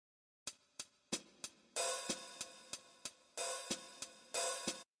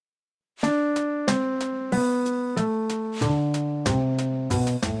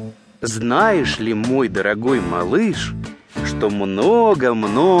знаешь ли, мой дорогой малыш, что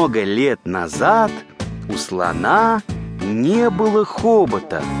много-много лет назад у слона не было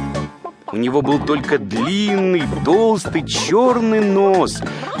хобота? У него был только длинный, толстый, черный нос,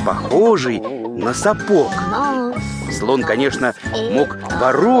 похожий на сапог. Слон, конечно, мог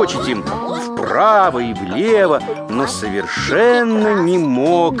ворочать им вправо и влево, но совершенно не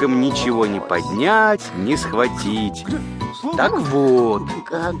мог им ничего ни поднять, ни схватить. Так вот,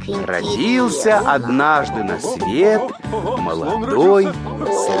 родился однажды на свет молодой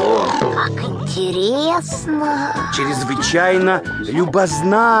слон. Как интересно! Чрезвычайно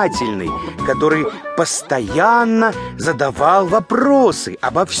любознательный, который постоянно задавал вопросы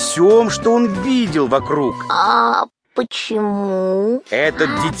обо всем, что он видел вокруг. А почему? Этот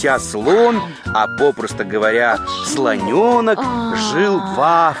дитя-слон, а попросту говоря, слоненок, жил в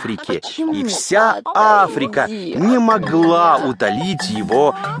Африке. И вся Африка не могла утолить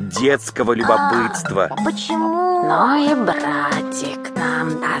его детского любопытства. Почему? Но и братик нам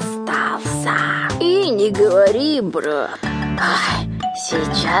достался. И не говори, брат. Ай,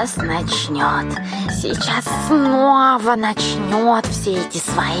 сейчас начнет. Сейчас снова начнет все эти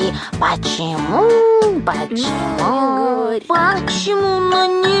свои «почему?», «почему?». Почему на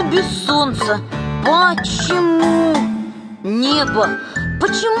небе солнце? Почему небо?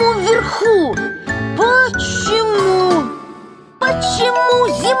 Почему вверху? Почему? Почему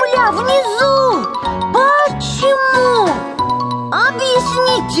земля внизу? Почему?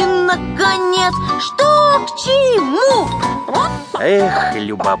 Объясните, наконец, что к чему? Эх,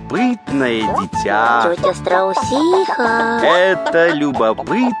 любопытное дитя. Тетя Страусиха, Это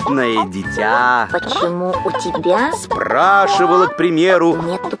любопытное дитя. почему у тебя Спрашивала, к примеру,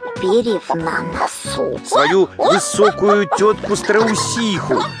 нету перьев на носу? свою высокую тетку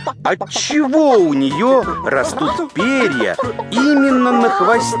Страусиху. Отчего у нее растут перья именно на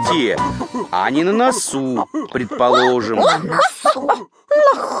хвосте, а не на носу, предположим?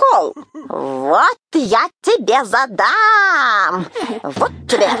 Нахал! Вот я тебе задам! Вот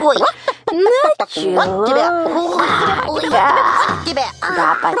тебе! Ой! Вот тебе! Вот тебе!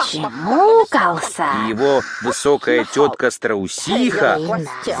 Да почему-кался? Его высокая тетка Страусиха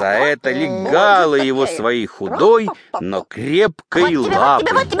за это легала его своей худой, но крепкой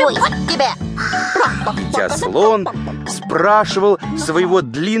лапой. Вот тебе! Вот тебе! Дитя-слон спрашивал своего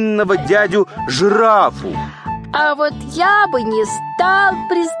длинного дядю Жирафу. А вот я бы не стал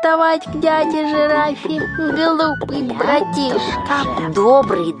приставать к дяде Жирафе, глупый братишка.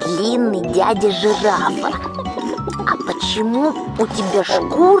 Добрый, длинный дядя Жирафа. А почему у тебя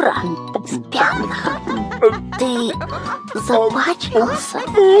шкура в пятнах? Ты запачкался?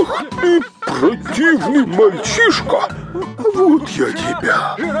 Противный мальчишка! Вот я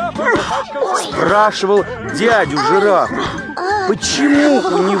тебя! Спрашивал дядю Жирафу, почему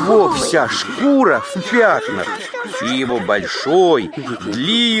у него вся шкура в пятнах. И его большой,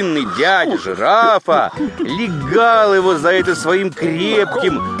 длинный дядя Жирафа легал его за это своим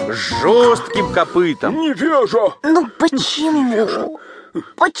крепким, жестким копытом. Невежа! Ну почему?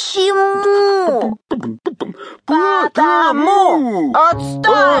 Почему? Потому!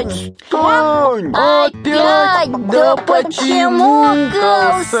 Отстань! Отстань! Опять! Да почему,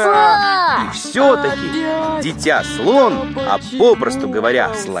 коса? И все-таки дитя-слон, а попросту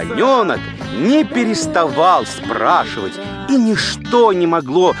говоря, слоненок, не переставал спрашивать, и ничто не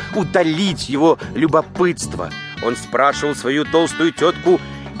могло утолить его любопытство. Он спрашивал свою толстую тетку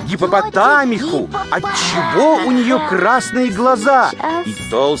Гиппопотамиху, отчего у нее красные глаза. И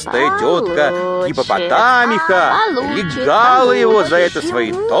толстая тетка Гиппопотамиха легала его за это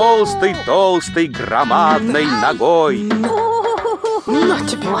своей толстой громадной ногой. На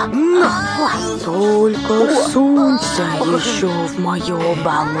тебя! Только сунься еще в мое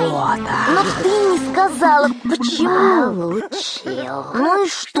болото. Но ты не сказала, почему. Получил. Ну и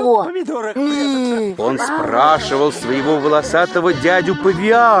что? Он спрашивал своего волосатого дядю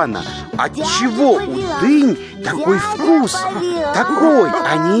Павиана, отчего у дынь такой вкус, такой,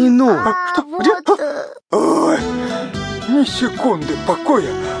 а не иной. Ой, ни секунды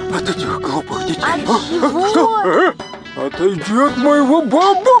покоя от этих глупых детей. От чего? Что? Отойди от моего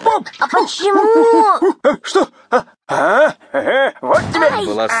баба! А почему? Что? Вот тебе!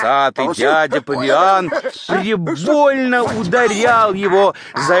 Волосатый дядя Павиан прибольно ударял его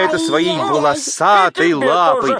за это своей волосатой лапой